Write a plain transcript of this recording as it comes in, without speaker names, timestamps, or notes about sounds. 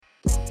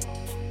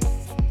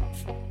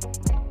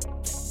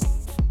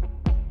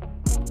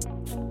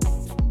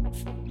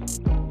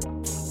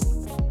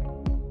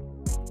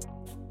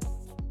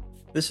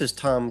This is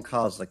Tom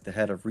Kozlik, the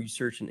head of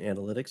research and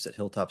analytics at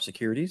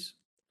HilltopSecurities.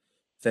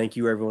 Thank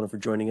you, everyone, for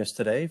joining us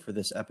today for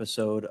this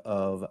episode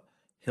of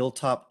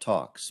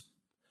HilltopTalks,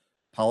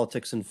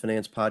 Politics and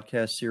Finance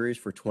podcast series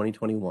for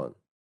 2021.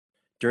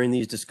 During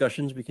these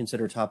discussions, we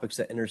consider topics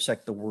that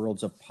intersect the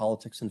worlds of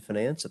politics and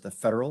finance at the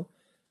federal,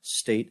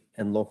 state,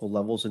 and local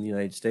levels in the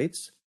United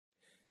States,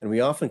 and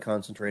we often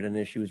concentrate on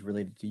issues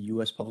related to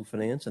U.S. public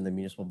finance and the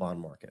municipal bond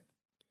market.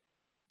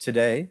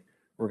 Today,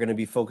 we're going to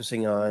be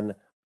focusing on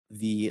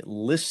the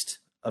list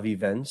of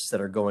events that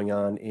are going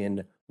on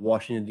in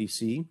Washington,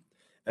 D.C.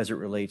 as it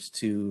relates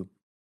to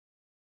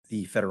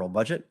the federal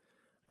budget,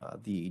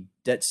 the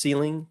debt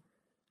ceiling,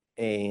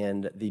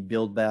 and the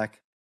Build Back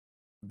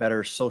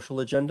Better social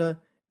agenda,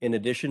 in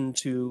addition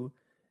to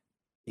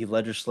the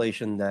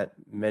legislation that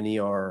many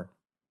are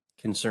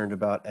concerned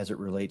about as it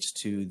relates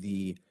to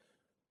the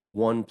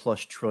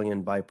 $1+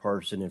 trillion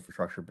bipartisan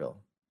infrastructure bill.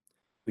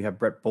 We have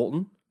Brett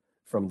Bolton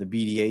from the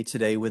BDA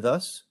today with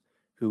us,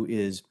 who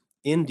is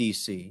in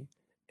DC,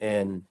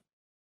 and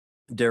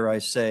dare I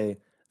say,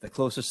 the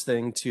closest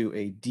thing to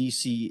a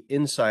DC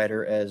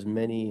insider, as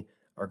many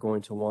are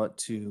going to want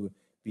to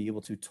be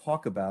able to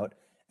talk about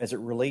as it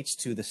relates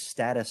to the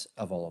status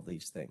of all of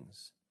these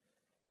things.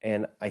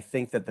 And I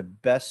think that the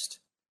best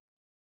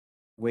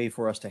way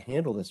for us to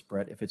handle this,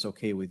 Brett, if it's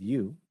okay with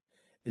you,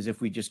 is if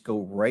we just go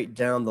right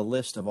down the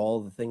list of all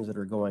the things that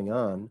are going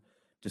on,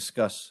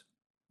 discuss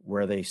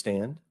where they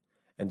stand,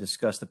 and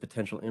discuss the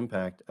potential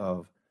impact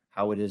of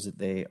how it is that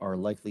they are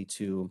likely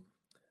to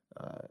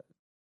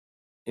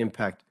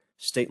impact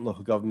state and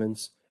local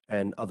governments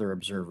and other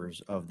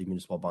observers of the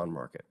municipal bond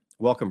market.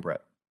 Welcome,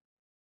 Brett.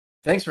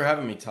 Thanks for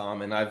having me,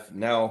 Tom. And I've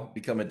now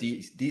become a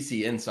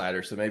DC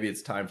insider, so maybe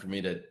it's time for me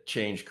to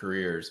change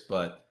careers.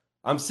 But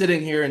I'm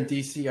sitting here in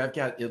DC. I've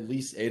got at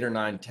least 8 or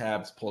 9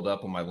 tabs pulled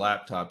up on my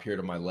laptop here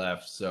to my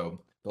left. So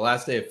the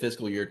last day of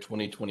fiscal year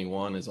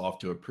 2021 is off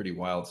to a pretty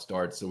wild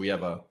start. So we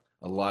have a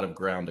lot of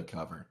ground to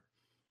cover.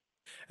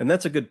 And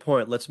that's a good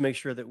point. Let's make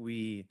sure that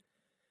we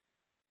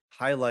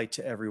highlight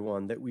to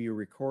everyone that we are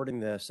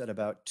recording this at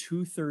about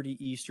 2:30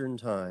 Eastern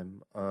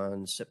Time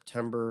on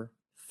September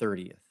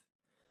 30th.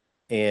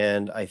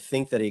 And I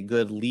think that a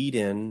good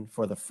lead-in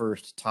for the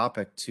first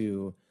topic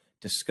to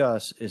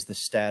discuss is the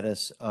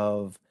status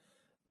of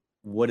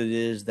what it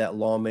is that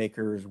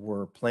lawmakers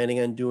were planning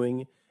on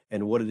doing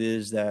and what it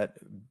is that,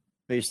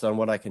 based on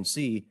what I can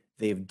see,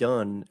 they've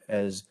done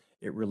as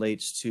it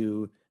relates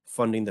to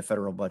funding the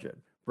federal budget.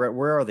 Brett,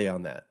 where are they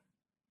on that?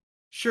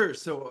 Sure.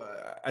 So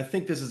I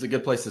think this is a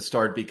good place to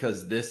start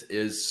because this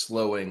is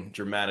slowing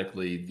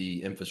dramatically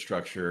the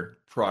infrastructure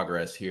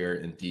progress here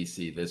in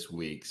DC this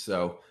week.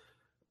 So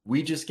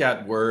we just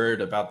got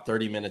word about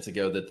 30 minutes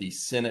ago that the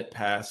Senate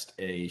passed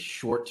a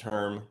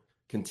short-term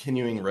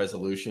continuing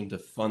resolution to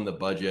fund the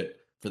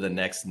budget for the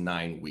next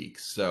 9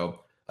 weeks. So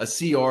a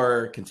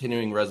CR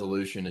continuing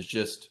resolution is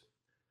just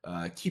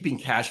keeping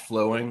cash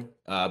flowing,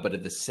 but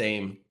at the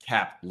same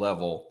cap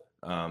level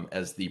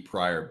as the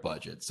prior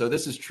budget. So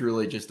this is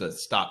truly just a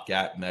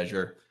stopgap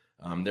measure.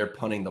 They're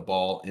punting the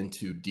ball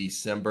into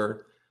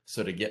December,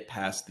 so to get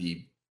past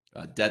the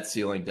debt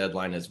ceiling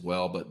deadline as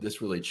well, but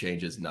this really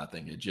changes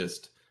nothing. It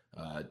just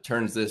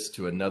turns this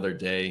to another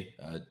day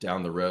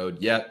down the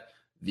road. Yet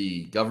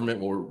the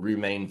government will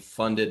remain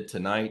funded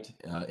tonight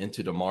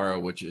into tomorrow,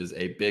 which is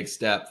a big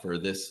step for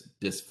this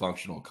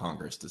dysfunctional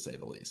Congress, to say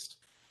the least.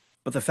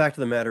 But the fact of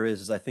the matter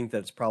is I think that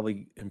it's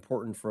probably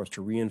important for us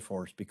to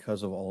reinforce,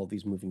 because of all of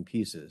these moving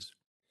pieces,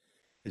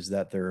 is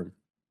that there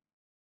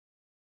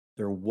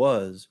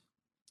was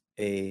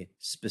a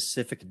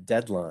specific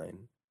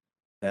deadline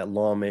that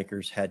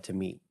lawmakers had to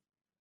meet.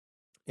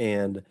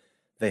 And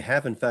they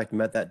have, in fact,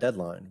 met that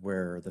deadline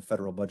where the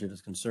federal budget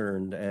is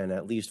concerned. And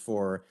at least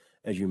for,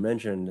 as you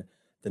mentioned,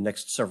 the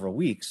next several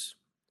weeks,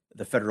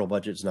 the federal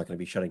budget is not going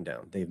to be shutting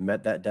down. They've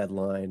met that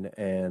deadline,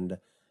 and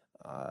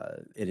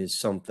it is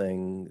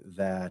something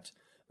that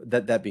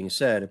being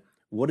said,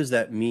 what does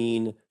that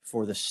mean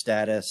for the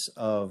status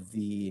of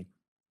the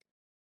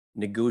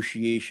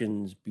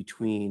negotiations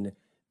between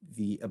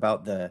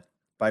about the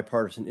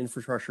bipartisan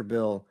infrastructure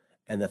bill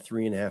and the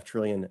 $3.5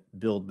 trillion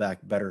Build Back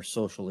Better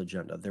social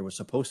agenda? There was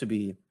supposed to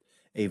be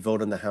a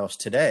vote in the House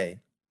today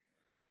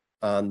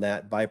on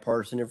that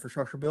bipartisan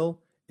infrastructure bill.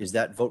 Is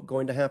that vote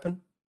going to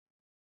happen?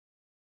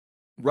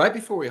 Right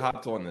before we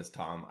hopped on this,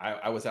 Tom,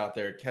 I was out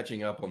there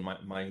catching up on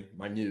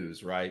my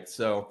news, right?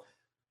 So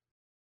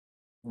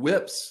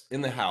whips in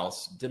the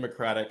House,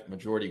 Democratic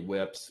majority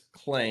whips,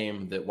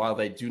 claim that while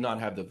they do not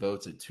have the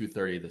votes at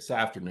 2:30 this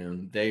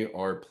afternoon, they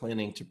are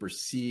planning to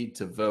proceed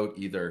to vote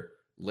either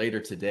later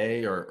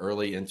today or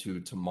early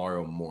into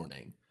tomorrow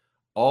morning.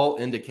 All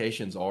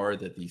indications are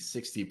that the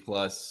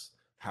 60+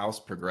 House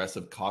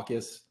Progressive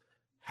Caucus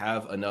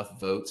have enough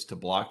votes to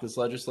block this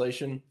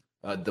legislation.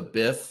 The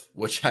BIF,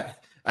 which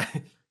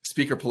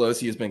Speaker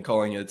Pelosi has been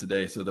calling it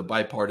today, so the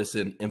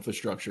Bipartisan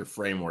Infrastructure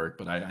Framework,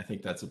 but I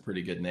think that's a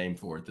pretty good name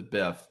for it, the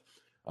BIF.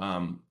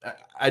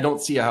 I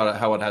don't see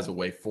how it has a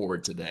way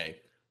forward today.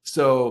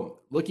 So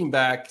looking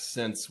back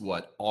since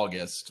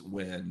August,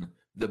 when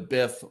the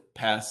BIF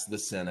passed the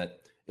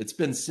Senate, It's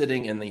been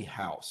sitting in the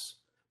House.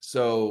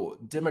 So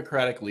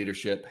Democratic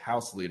leadership,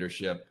 House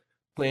leadership,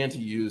 plan to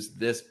use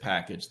this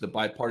package, the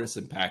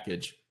bipartisan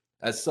package,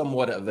 as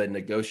somewhat of a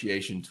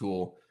negotiation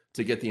tool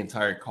to get the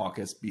entire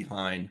caucus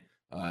behind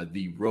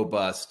the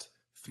robust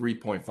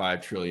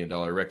 $3.5 trillion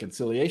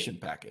reconciliation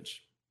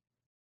package.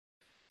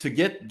 To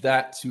get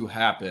that to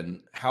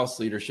happen, House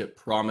leadership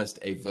promised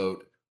a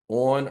vote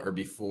on or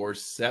before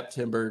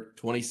September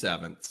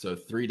 27th, so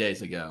 3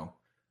 days ago,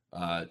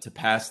 to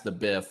pass the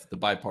BIF, the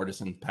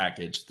bipartisan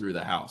package, through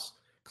the House.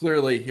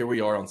 Clearly, here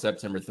we are on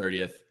September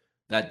 30th.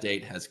 That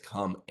date has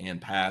come and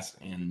passed,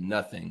 and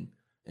nothing,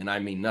 and I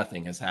mean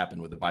nothing, has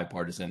happened with the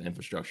bipartisan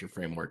infrastructure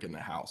framework in the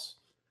House.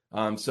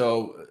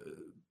 So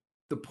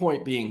the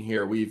point being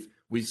here, we've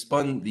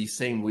spun the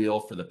same wheel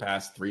for the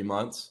past 3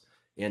 months,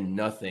 and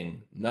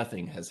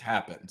nothing has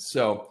happened.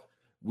 So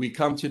we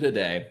come to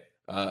today,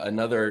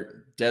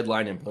 another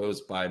deadline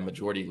imposed by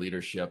majority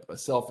leadership, a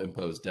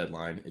self-imposed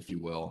deadline, if you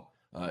will.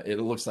 It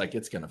looks like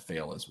it's going to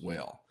fail as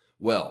well.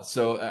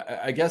 So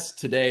I guess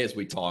today, as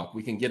we talk,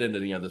 we can get into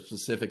the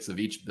specifics of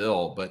each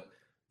bill, but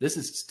this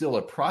is still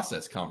a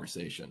process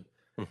conversation.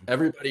 Mhm.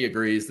 Everybody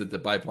agrees that the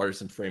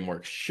bipartisan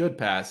framework should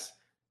pass,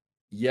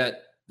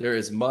 yet there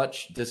is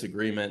much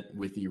disagreement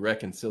with the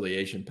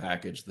reconciliation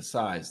package, the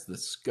size, the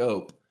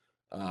scope,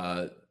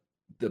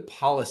 the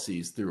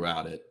policies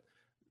throughout it.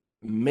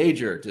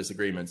 Major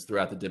disagreements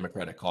throughout the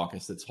Democratic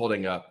caucus that's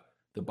holding up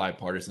the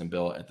bipartisan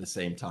bill at the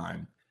same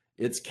time.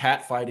 It's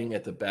catfighting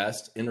at the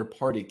best,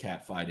 inter-party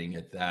catfighting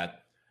at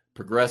that,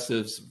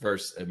 progressives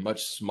versus a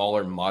much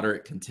smaller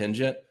moderate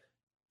contingent.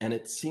 And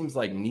it seems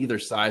like neither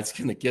side's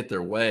going to get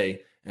their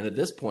way. And at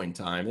this point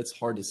in time, it's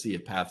hard to see a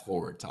path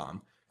forward,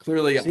 Tom.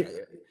 Clearly, See,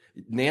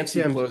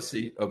 Nancy see,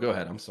 Pelosi. Oh, go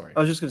ahead. I'm sorry. I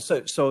was just going to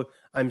say, so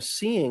I'm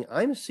seeing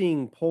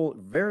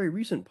very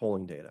recent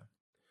polling data,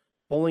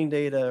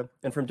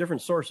 and from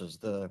different sources.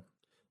 The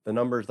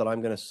numbers that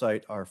I'm going to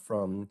cite are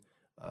from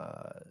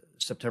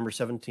September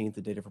 17th.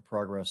 The Data for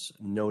Progress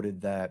noted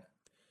that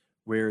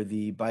where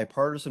the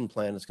bipartisan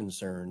plan is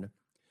concerned,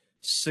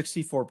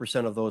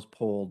 64% of those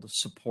polled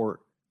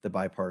support the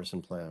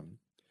bipartisan plan,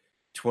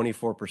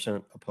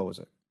 24% oppose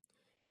it.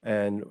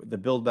 And the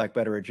Build Back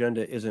Better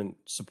agenda isn't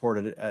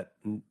supported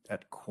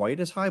at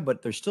quite as high,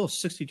 but there's still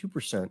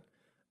 62%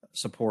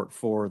 support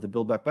for the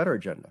Build Back Better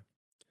agenda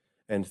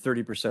and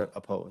 30%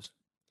 opposed.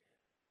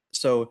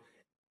 So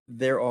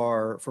there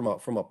are, from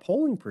a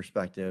polling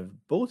perspective,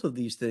 both of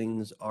these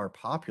things are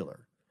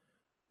popular.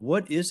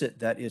 What is it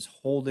that's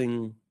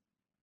holding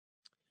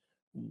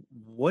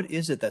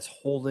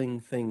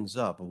things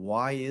up?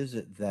 Why is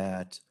it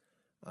that,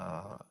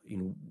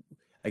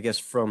 I guess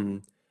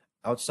from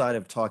outside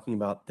of talking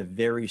about the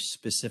very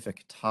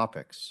specific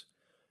topics,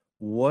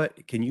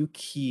 what can you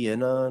key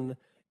in on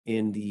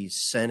in the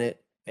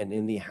Senate and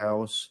in the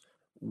House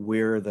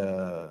where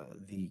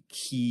the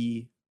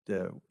key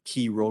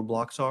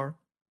roadblocks are?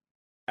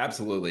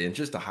 Absolutely. And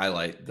just to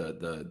highlight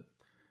the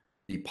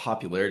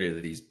popularity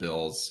of these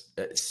bills,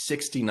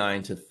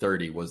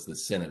 69-30 was the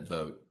Senate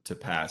vote to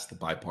pass the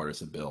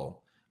bipartisan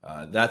bill.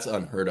 That's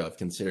unheard of,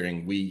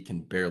 considering we can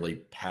barely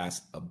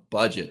pass a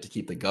budget to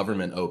keep the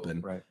government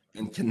open, Right.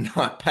 and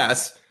cannot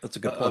pass That's a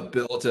good a point.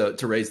 bill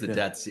to raise the Yeah.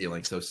 debt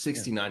ceiling. So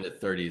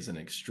 69-30 is an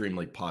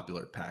extremely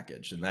popular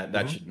package, and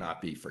that should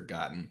not be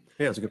forgotten.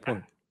 Yeah, that's a good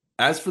point.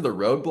 As for the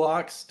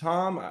roadblocks,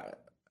 Tom,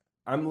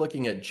 I'm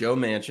looking at Joe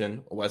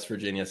Manchin, a West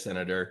Virginia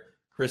senator,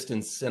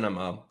 Kristen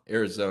Sinema,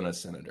 Arizona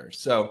senator.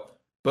 So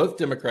both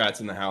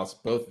Democrats in the House,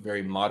 both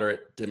very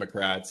moderate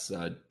Democrats.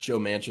 Joe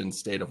Manchin,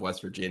 state of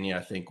West Virginia,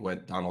 I think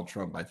went Donald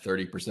Trump by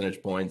 30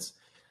 percentage points.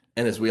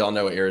 And as we all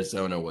know,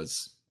 Arizona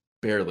was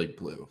barely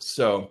blue.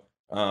 So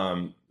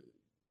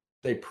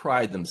they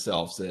pride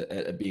themselves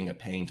at being a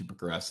pain to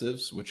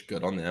progressives, which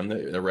good on them.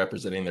 They're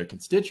representing their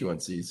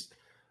constituencies.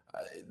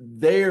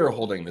 They're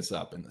holding this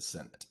up in the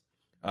Senate.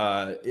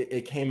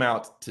 It came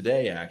out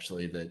today,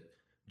 actually, that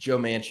Joe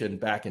Manchin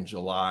back in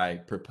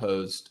July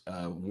proposed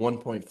a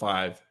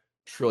 $1.5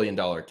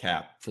 trillion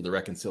cap for the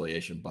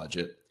reconciliation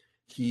budget.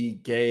 He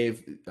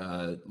gave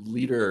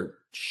Leader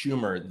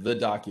Schumer the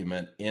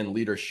document, and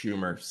Leader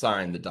Schumer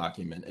signed the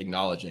document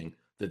acknowledging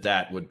that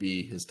that would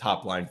be his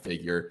top line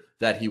figure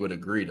that he would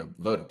agree to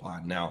vote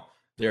upon. Now,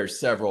 there are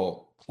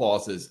several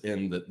clauses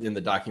in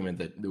the document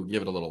that will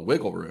give it a little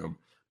wiggle room,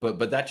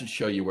 but that should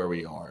show you where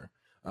we are.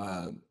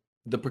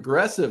 The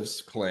progressives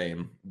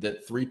claim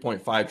that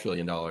 $3.5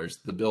 trillion,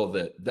 the bill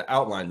the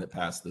outline that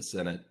passed the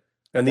Senate.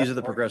 And these are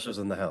the progressives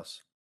in the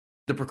House.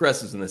 The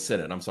progressives in the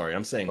Senate. I'm sorry.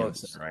 I'm saying in the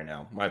it's- Senate right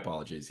now. My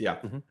apologies.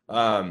 Yeah.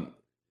 Mhm.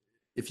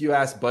 If you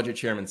ask Budget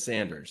Chairman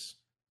Sanders,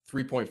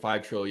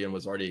 3.5 trillion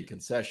was already a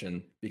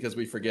concession, because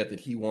we forget that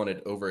he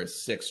wanted over a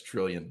 $6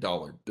 trillion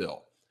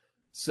bill.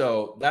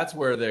 So that's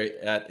where they're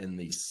at in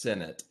the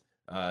Senate.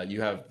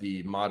 You have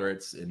the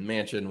moderates in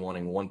Manchin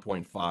wanting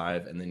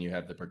 1.5, and then you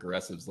have the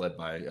progressives led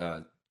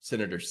by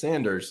Senator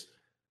Sanders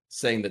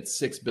saying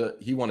that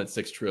he wanted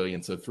 6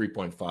 trillion, so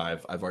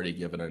 3.5, I've already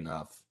given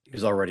enough.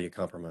 Is already a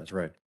compromise,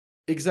 right?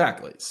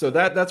 Exactly. So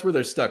that's where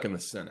they're stuck in the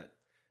Senate.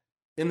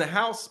 In the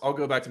House, I'll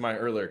go back to my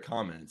earlier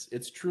comments.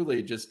 It's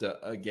truly just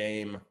a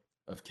game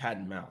of cat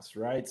and mouse,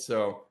 right?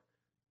 So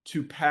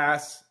to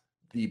pass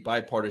the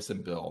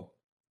bipartisan bill,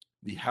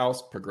 the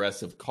House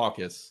Progressive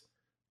Caucus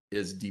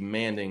is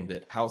demanding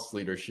that House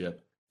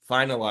leadership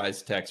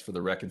finalize text for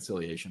the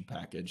reconciliation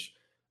package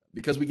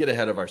because we get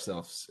ahead of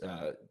ourselves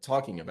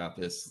talking about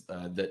this,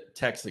 that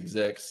text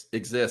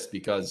exists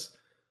because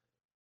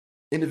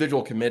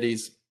individual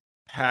committees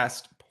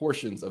passed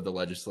portions of the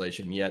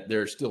legislation, yet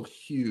there are still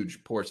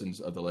huge portions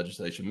of the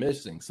legislation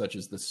missing, such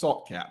as the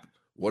salt cap.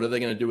 What are they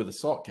going to do with the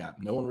salt cap?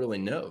 No one really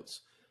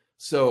knows.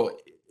 So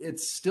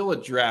it's still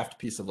a draft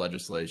piece of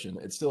legislation.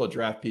 It's still a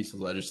draft piece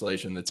of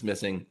legislation that's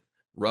missing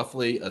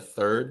roughly a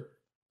third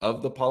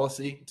of the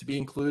policy to be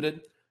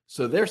included.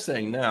 So they're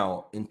saying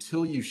now,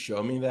 until you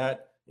show me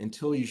that,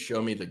 until you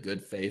show me the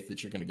good faith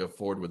that you're going to go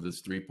forward with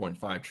this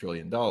 $3.5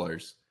 trillion,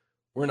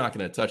 we're not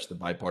going to touch the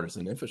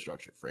bipartisan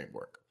infrastructure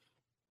framework.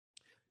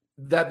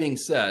 That being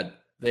said,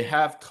 they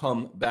have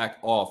come back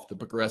off, the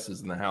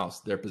progressives in the House,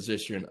 their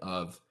position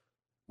of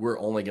we're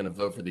only going to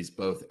vote for these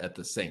both at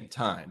the same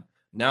time.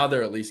 Now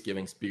they're at least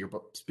giving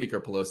Speaker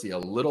Pelosi a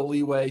little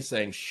leeway,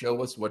 saying,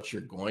 show us what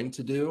you're going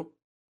to do,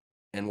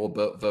 and we'll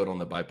vote on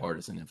the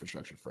bipartisan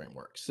infrastructure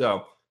framework.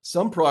 So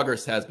some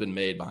progress has been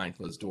made behind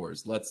closed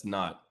doors. Let's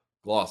not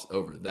gloss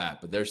over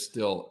that, but there's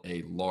still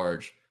a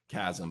large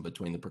chasm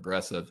between the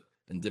progressive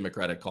and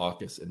Democratic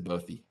caucus in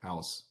both the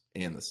House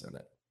and the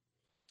Senate.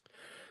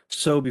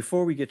 So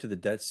before we get to the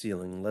debt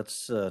ceiling,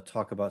 let's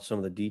talk about some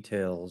of the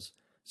details,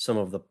 some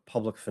of the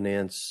public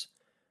finance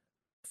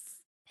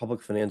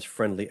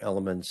friendly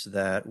elements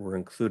that were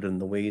included in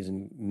the Ways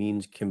and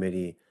Means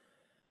Committee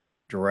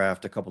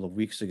draft a couple of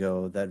weeks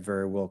ago that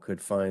very well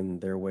could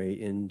find their way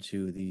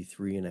into the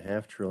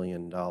 $3.5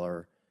 trillion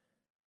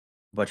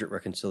budget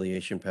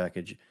reconciliation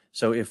package.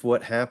 So if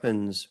what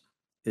happens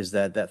is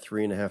that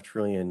 $3.5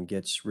 trillion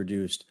gets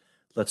reduced,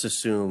 let's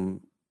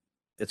assume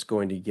it's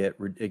going to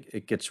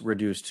it gets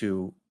reduced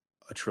to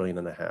 $1.5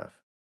 trillion.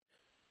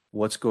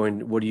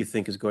 What do you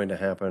think is going to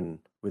happen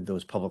with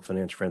those public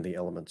finance friendly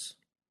elements?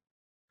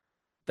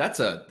 That's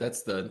the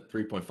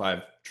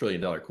 $3.5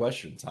 trillion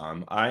question,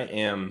 Tom. I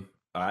am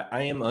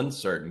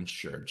uncertain,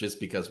 sure,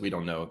 just because we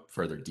don't know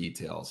further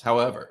details.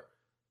 However,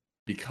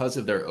 because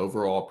of their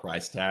overall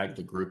price tag,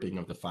 the grouping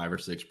of the 5 or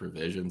 6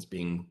 provisions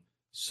being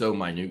so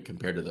minute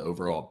compared to the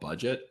overall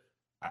budget,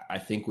 I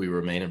think we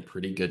remain in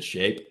pretty good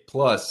shape.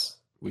 Plus,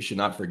 we should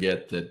not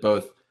forget that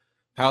both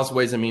House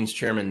Ways and Means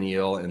Chairman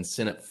Neal and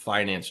Senate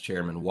Finance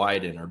Chairman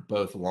Wyden are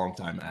both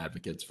longtime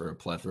advocates for a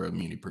plethora of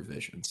muni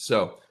provisions.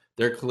 So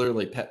they're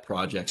clearly pet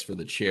projects for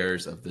the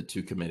chairs of the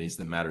two committees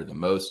that matter the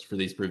most for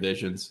these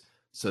provisions.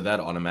 So that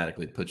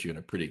automatically puts you in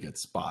a pretty good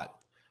spot.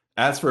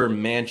 As for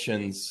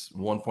Manchin's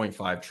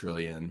 $1.5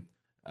 trillion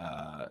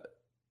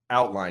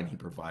outline he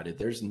provided,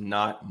 there's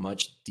not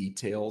much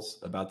details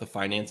about the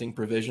financing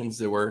provisions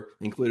that were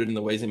included in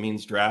the Ways and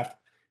Means draft.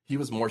 He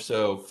was more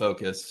so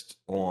focused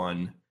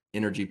on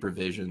energy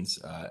provisions,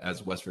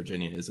 as West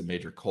Virginia is a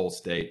major coal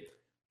state,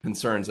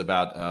 concerns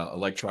about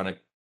electronic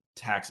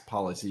tax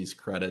policies,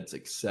 credits,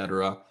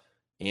 etc.,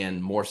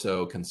 and more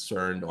so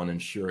concerned on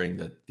ensuring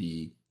that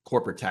the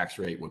corporate tax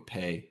rate would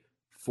pay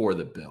for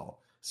the bill.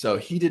 So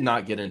he did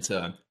not get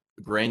into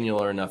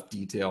granular enough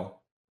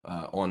detail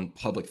on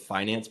public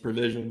finance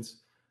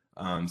provisions.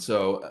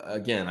 So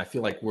again, I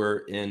feel like we're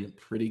in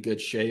pretty good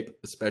shape,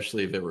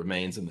 especially if it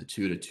remains in the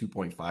 $2 to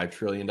 $2.5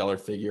 trillion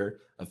figure,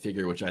 a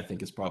figure which I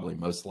think is probably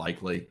most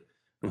likely.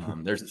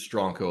 There's a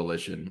strong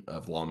coalition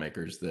of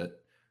lawmakers that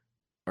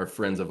are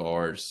friends of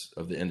ours,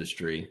 of the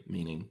industry,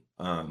 meaning,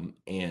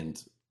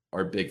 and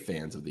are big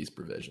fans of these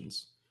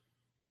provisions.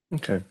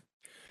 Okay.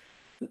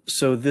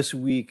 So this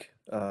week,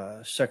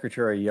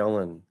 Secretary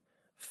Yellen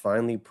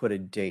finally put a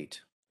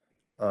date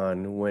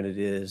on when it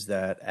is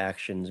that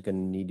action is going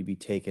to need to be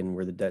taken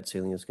where the debt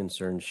ceiling is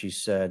concerned. She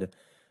said, I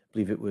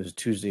believe it was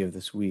Tuesday of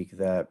this week,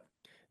 that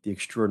the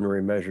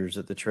extraordinary measures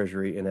that the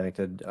Treasury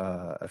enacted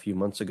a few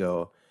months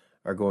ago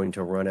are going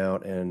to run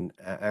out and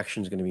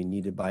action is going to be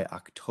needed by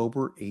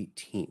October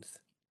 18th.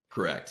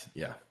 Correct.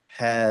 Yeah.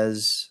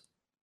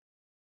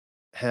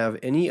 Have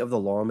any of the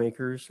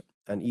lawmakers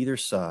on either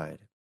side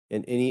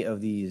in any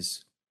of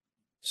these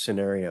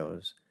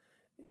scenarios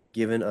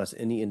given us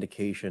any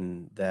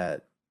indication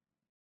that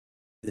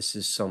this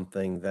is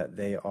something that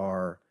they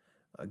are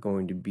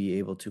going to be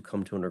able to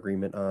come to an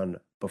agreement on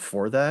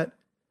before that?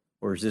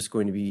 Or is this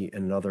going to be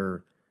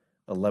another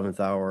 11th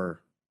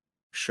hour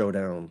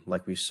showdown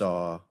like we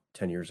saw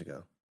 10 years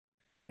ago?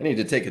 I need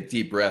to take a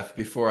deep breath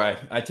before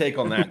I take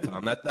on that,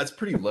 Tom. That's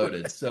pretty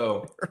loaded.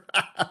 So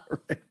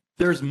Right.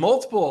 there's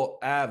multiple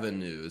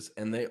avenues,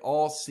 and they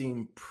all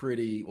seem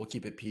pretty, we'll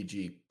keep it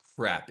PG,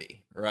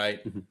 crappy,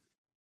 right? Mhm.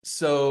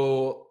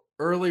 So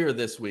earlier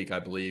this week, I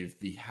believe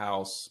the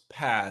House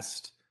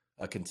passed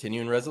a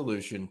continuing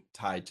resolution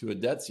tied to a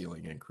debt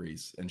ceiling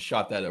increase and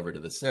shot that over to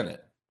the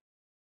Senate.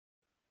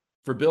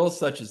 For bills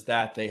such as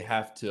that, they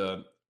have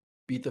to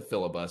beat the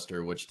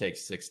filibuster, which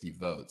takes 60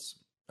 votes.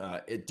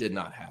 It did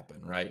not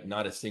happen, right?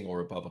 Not a single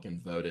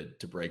Republican voted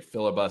to break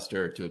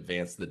filibuster to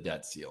advance the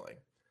debt ceiling.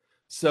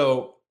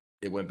 So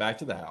it went back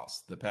to the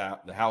House.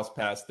 The House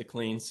passed the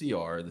clean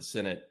CR. The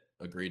Senate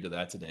agreed to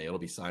that today. It'll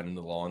be signed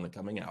into law in the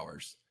coming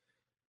hours.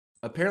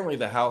 Apparently,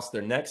 the House,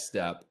 their next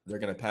step, they're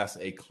going to pass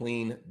a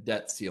clean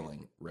debt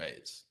ceiling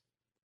raise.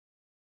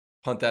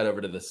 Punt that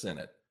over to the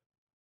Senate.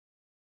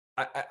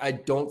 I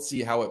don't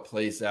see how it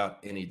plays out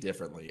any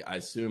differently. I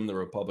assume the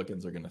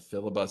Republicans are going to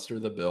filibuster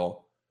the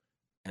bill,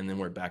 and then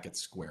we're back at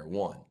square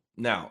one.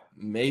 Now,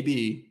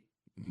 maybe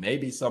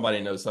somebody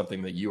knows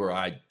something that you or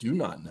I do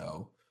not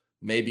know.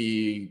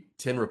 Maybe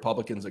 10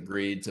 Republicans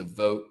agreed to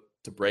vote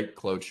to break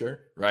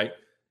cloture, right?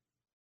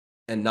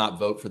 And not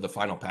vote for the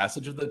final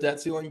passage of the debt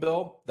ceiling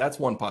bill. That's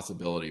one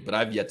possibility, but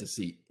I've yet to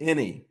see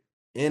any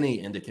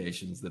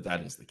indications that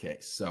that is the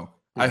case. So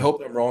I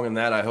hope I'm wrong in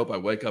that. I hope I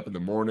wake up in the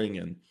morning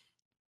and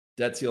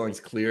debt ceiling's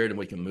cleared and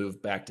we can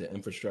move back to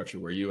infrastructure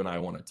where you and I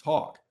want to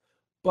talk.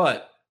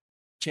 But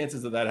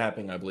chances of that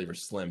happening, I believe, are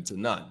slim to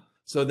none.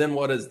 So then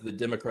what does the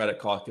Democratic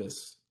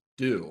caucus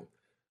do?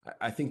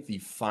 I think the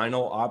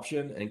final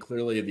option, and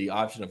clearly the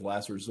option of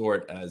last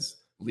resort as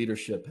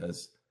leadership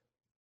has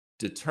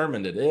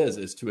determined it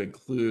is to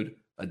include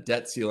a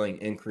debt ceiling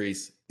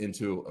increase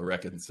into a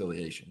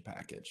reconciliation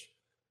package.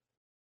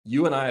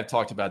 You and I have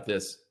talked about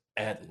this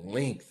at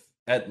length.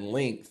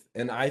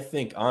 And I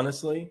think,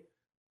 honestly,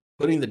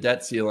 putting the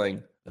debt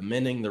ceiling,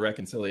 amending the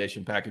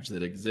reconciliation package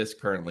that exists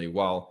currently,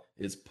 while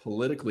is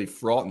politically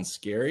fraught and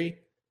scary,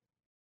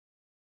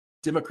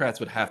 Democrats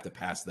would have to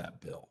pass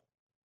that bill,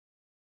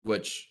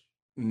 which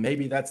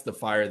maybe that's the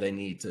fire they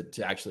need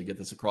to actually get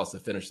this across the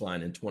finish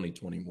line in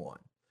 2021.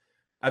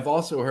 I've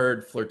also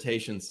heard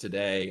flirtations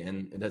today,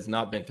 and it has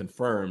not been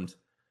confirmed,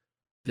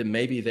 that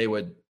maybe they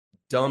would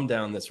dumb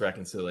down this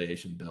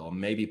reconciliation bill,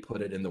 maybe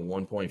put it in the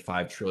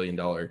 $1.5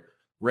 trillion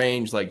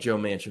range like Joe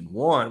Manchin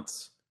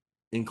wants,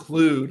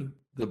 include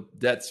the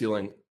debt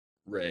ceiling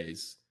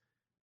raise,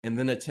 and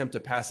then attempt to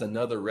pass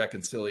another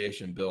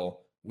reconciliation bill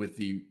with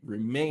the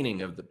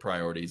remaining of the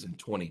priorities in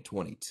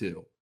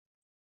 2022.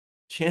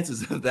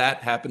 Chances of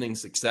that happening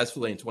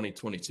successfully in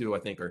 2022, I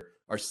think,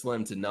 are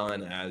slim to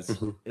none, as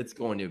it's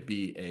going to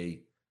be a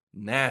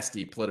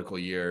nasty political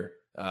year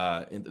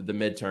in the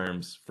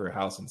midterms for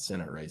House and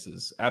Senate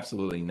races.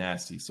 Absolutely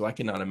nasty. So I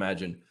cannot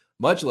imagine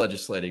much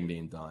legislating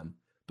being done.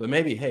 But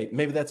maybe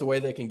that's a way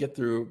they can get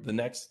through the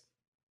next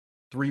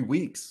 3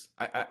 weeks.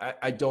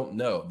 I don't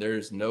know.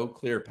 There's no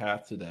clear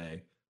path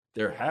today.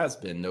 There has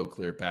been no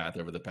clear path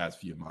over the past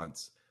few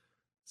months.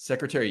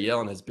 Secretary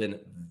Yellen has been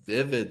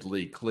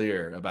vividly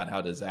clear about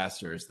how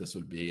disastrous this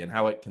would be and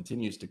how it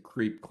continues to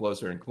creep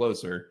closer and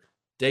closer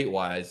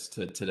date-wise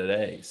to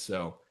today.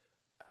 So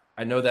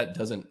I know that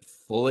doesn't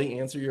fully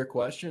answer your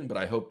question, but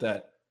I hope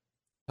that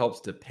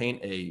helps to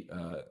paint a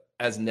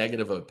as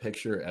negative a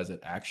picture as it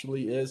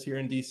actually is here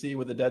in DC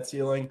with the debt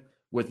ceiling,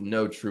 with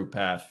no true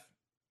path,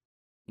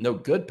 no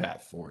good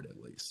path forward,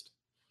 at least.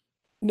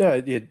 No,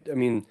 I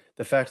mean,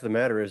 the fact of the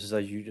matter is,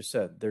 as you just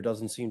said, there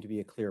doesn't seem to be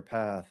a clear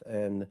path.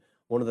 And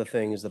one of the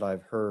things that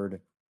I've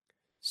heard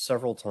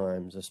several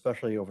times,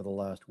 especially over the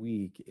last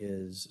week,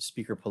 is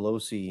Speaker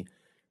Pelosi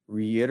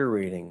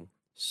reiterating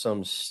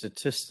some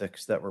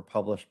statistics that were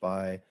published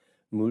by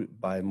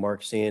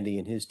Mark Sandy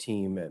and his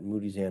team at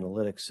Moody's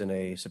Analytics in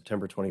a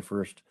September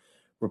 21st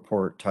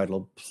report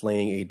titled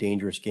 "Playing a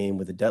Dangerous Game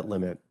with a Debt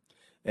Limit."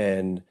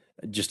 And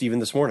just even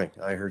this morning,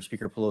 I heard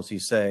Speaker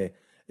Pelosi say,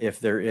 if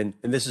they're in,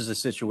 and this is a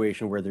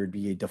situation where there'd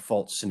be a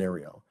default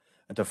scenario,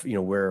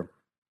 where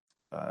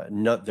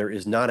there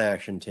is not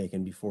action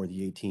taken before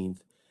the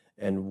 18th.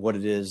 And what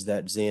it is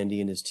that Zandy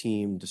and his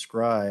team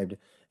described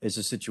is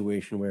a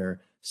situation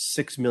where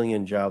 6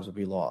 million jobs will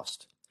be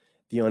lost.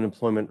 The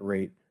unemployment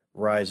rate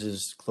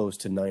rises close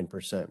to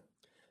 9%.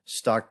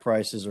 Stock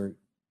prices are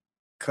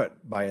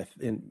cut by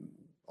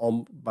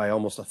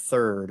almost a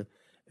third,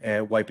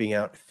 and wiping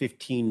out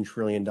 $15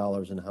 trillion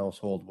in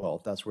household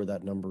wealth. That's where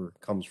that number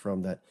comes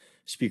from that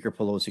Speaker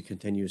Pelosi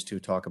continues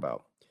to talk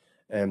about.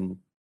 And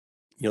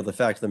the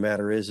fact of the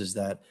matter is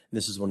that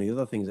this is one of the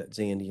other things that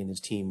Zandy and his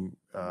team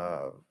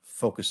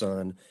focus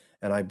on,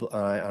 and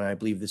I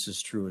believe this is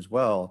true as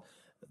well.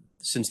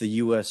 Since the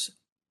U.S.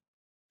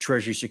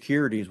 Treasury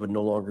securities would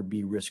no longer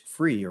be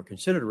risk-free or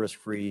considered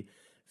risk-free,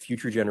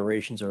 future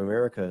generations of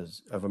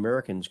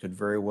Americans could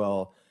very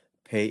well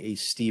pay a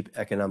steep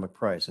economic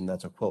price, and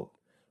that's a quote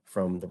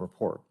from the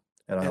report.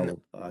 And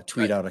I'll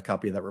tweet out a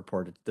copy of that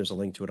report. There's a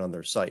link to it on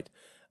their site.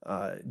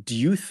 Do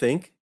you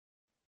think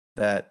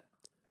that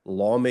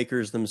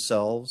lawmakers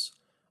themselves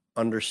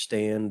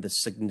understand the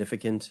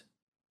significant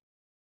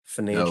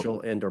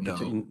financial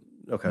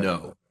Okay.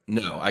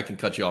 No, I can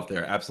cut you off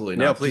there. Absolutely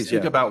No, not. please. Just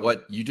think about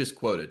what you just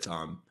quoted,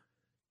 Tom.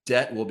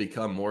 Debt will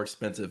become more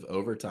expensive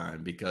over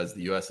time because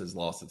the U.S. has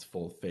lost its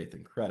full faith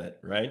and credit,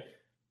 right?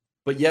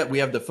 But yet we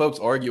have the folks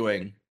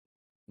arguing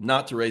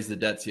not to raise the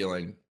debt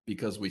ceiling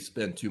because we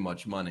spend too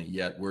much money,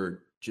 yet we're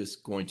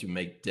just going to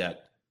make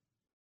debt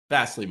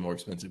vastly more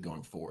expensive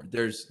going forward.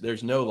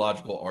 There's no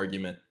logical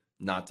argument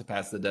not to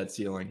pass the debt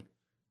ceiling.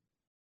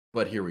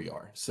 but here we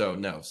are. So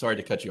no, sorry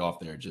to cut you off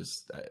there.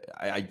 Just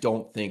I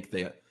don't think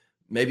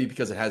maybe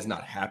because it has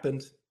not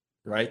happened,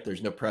 right?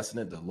 There's no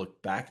precedent to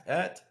look back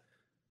at.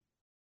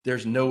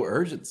 There's no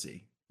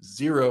urgency,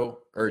 zero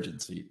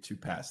urgency to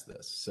pass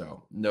this.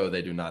 So no,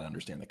 they do not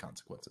understand the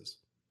consequences.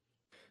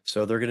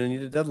 So they're going to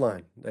need a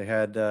deadline. They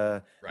had,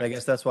 I Right.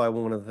 guess that's why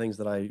one of the things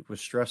that I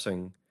was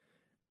stressing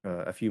 10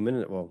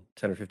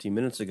 or 15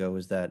 minutes ago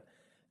is that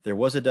there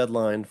was a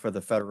deadline for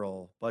the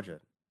federal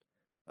budget.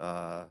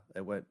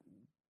 It went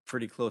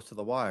pretty close to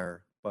the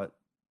wire, but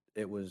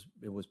it was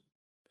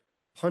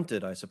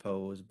punted, I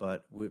suppose.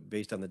 But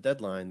based on the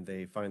deadline,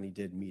 they finally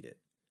did meet it.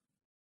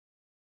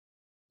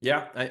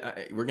 Yeah,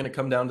 we're going to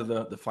come down to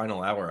the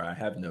final hour. I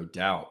have no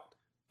doubt.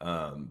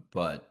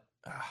 But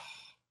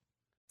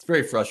it's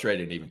very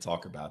frustrating to even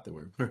talk about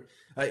that.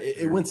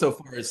 It went so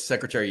far as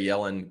Secretary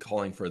Yellen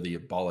calling for the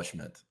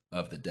abolishment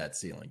of the debt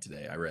ceiling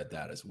today. I read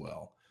that as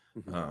well.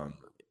 Mhm.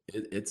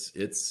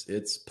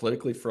 It's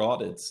politically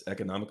fraught. It's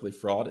economically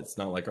fraught. It's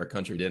not like our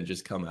country didn't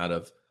just come out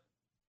of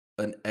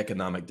an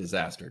economic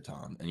disaster,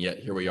 Tom, and yet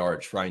here we are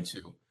trying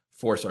to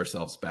force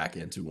ourselves back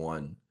into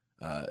one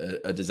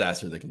a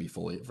disaster that can be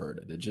fully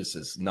averted. It just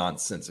is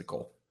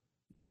nonsensical.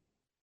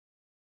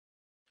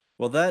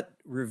 Well, that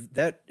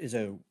is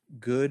a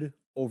good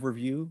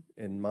overview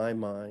in my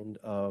mind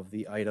of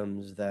the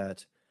items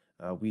that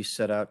we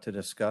set out to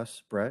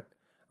discuss. Brett,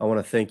 I want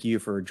to thank you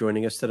for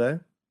joining us today.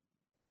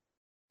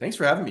 Thanks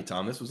for having me,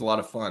 Tom. This was a lot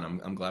of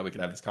fun. I'm glad we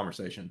could have this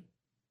conversation.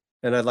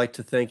 And I'd like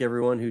to thank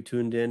everyone who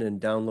tuned in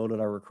and downloaded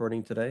our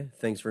recording today.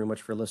 Thanks very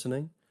much for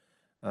listening.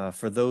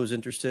 For those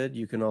interested,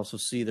 you can also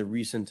see the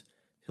recent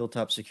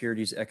Hilltop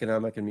Securities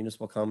economic and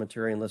municipal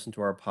commentary and listen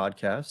to our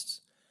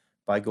podcasts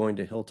by going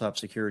to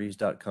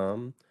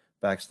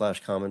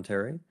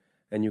HilltopSecurities.com/commentary.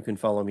 And you can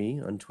follow me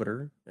on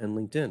Twitter and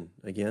LinkedIn.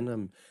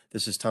 Again,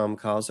 this is Tom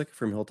Kozlik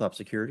from Hilltop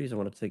Securities. I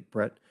want to thank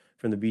Brett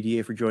from the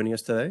BDA for joining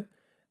us today.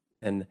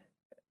 And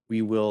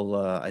we will,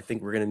 I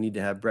think we're going to need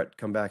to have Brett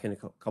come back in a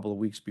couple of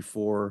weeks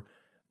before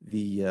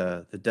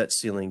the debt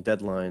ceiling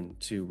deadline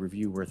to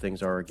review where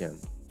things are again.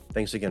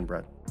 Thanks again,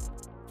 Brett.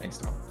 Thanks,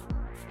 Tom.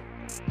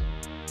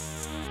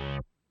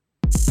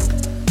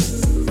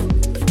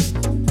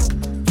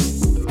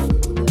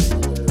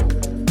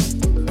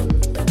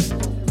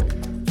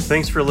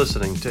 Thanks for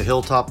listening to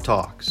Hilltop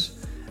Talks,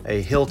 a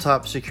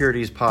Hilltop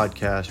Securities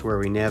podcast where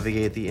we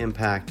navigate the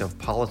impact of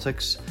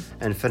politics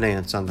and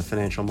finance on the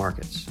financial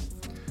markets.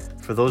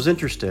 For those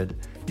interested,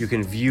 you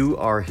can view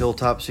our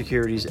Hilltop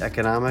Securities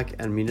economic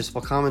and municipal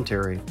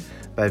commentary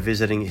by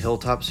visiting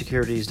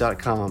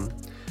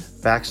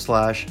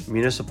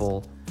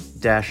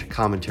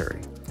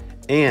HilltopSecurities.com/municipal-commentary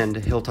and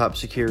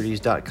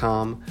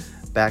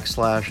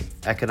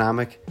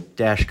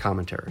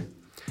HilltopSecurities.com/economic-commentary.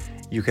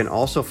 You can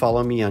also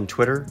follow me on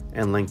Twitter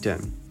and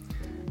LinkedIn.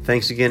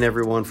 Thanks again,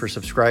 everyone, for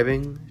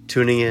subscribing,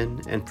 tuning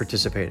in, and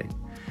participating.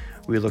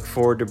 We look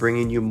forward to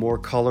bringing you more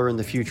color in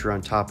the future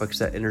on topics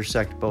that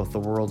intersect both the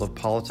world of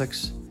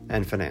politics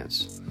and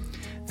finance.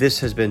 This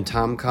has been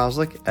Tom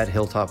Kozlik at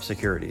Hilltop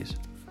Securities.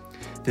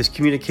 This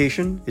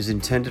communication is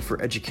intended for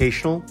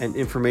educational and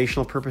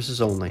informational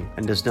purposes only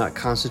and does not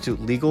constitute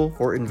legal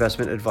or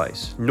investment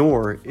advice,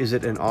 nor is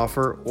it an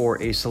offer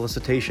or a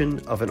solicitation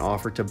of an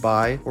offer to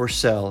buy or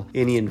sell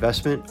any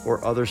investment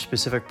or other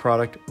specific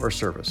product or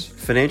service.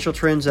 Financial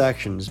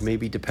transactions may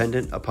be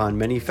dependent upon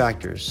many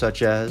factors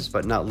such as,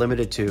 but not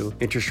limited to,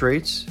 interest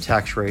rates,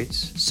 tax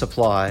rates,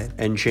 supply,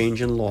 and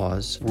change in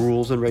laws,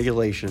 rules, and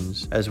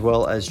regulations, as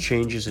well as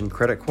changes in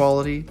credit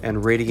quality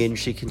and rating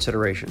agency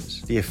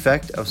considerations. The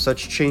effect of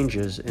such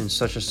changes in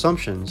such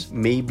assumptions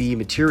may be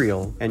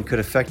material and could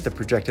affect the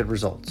projected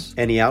results.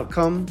 Any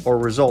outcome or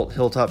result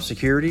Hilltop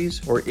Securities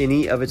or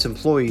any of its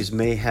employees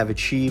may have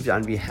achieved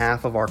on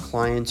behalf of our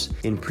clients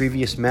in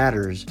previous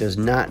matters does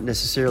not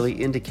necessarily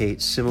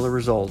indicate similar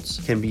results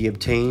can be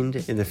obtained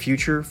in the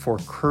future for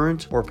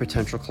current or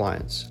potential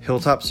clients.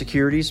 Hilltop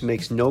Securities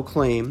makes no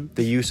claim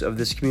the use of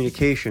this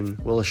communication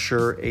will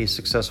assure a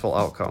successful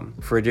outcome.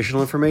 For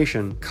additional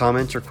information,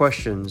 comments, or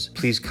questions,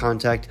 please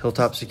contact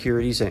Hilltop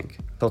Securities, Inc.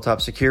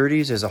 Hilltop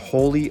Securities is a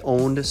wholly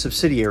owned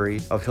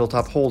subsidiary of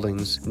Hilltop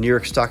Holdings, New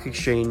York Stock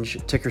Exchange,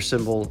 ticker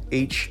symbol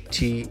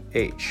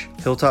HTH.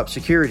 Hilltop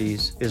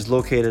Securities is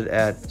located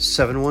at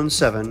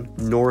 717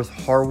 North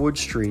Harwood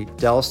Street,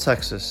 Dallas,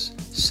 Texas,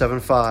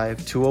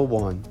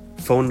 75201.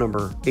 Phone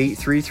number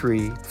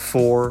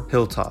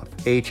 833-4-HILLTOP,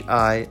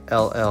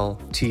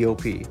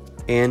 HILLTOP,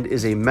 and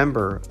is a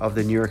member of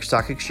the New York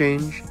Stock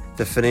Exchange,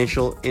 the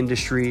Financial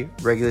Industry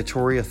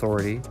Regulatory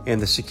Authority,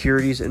 and the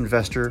Securities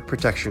Investor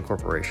Protection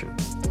Corporation.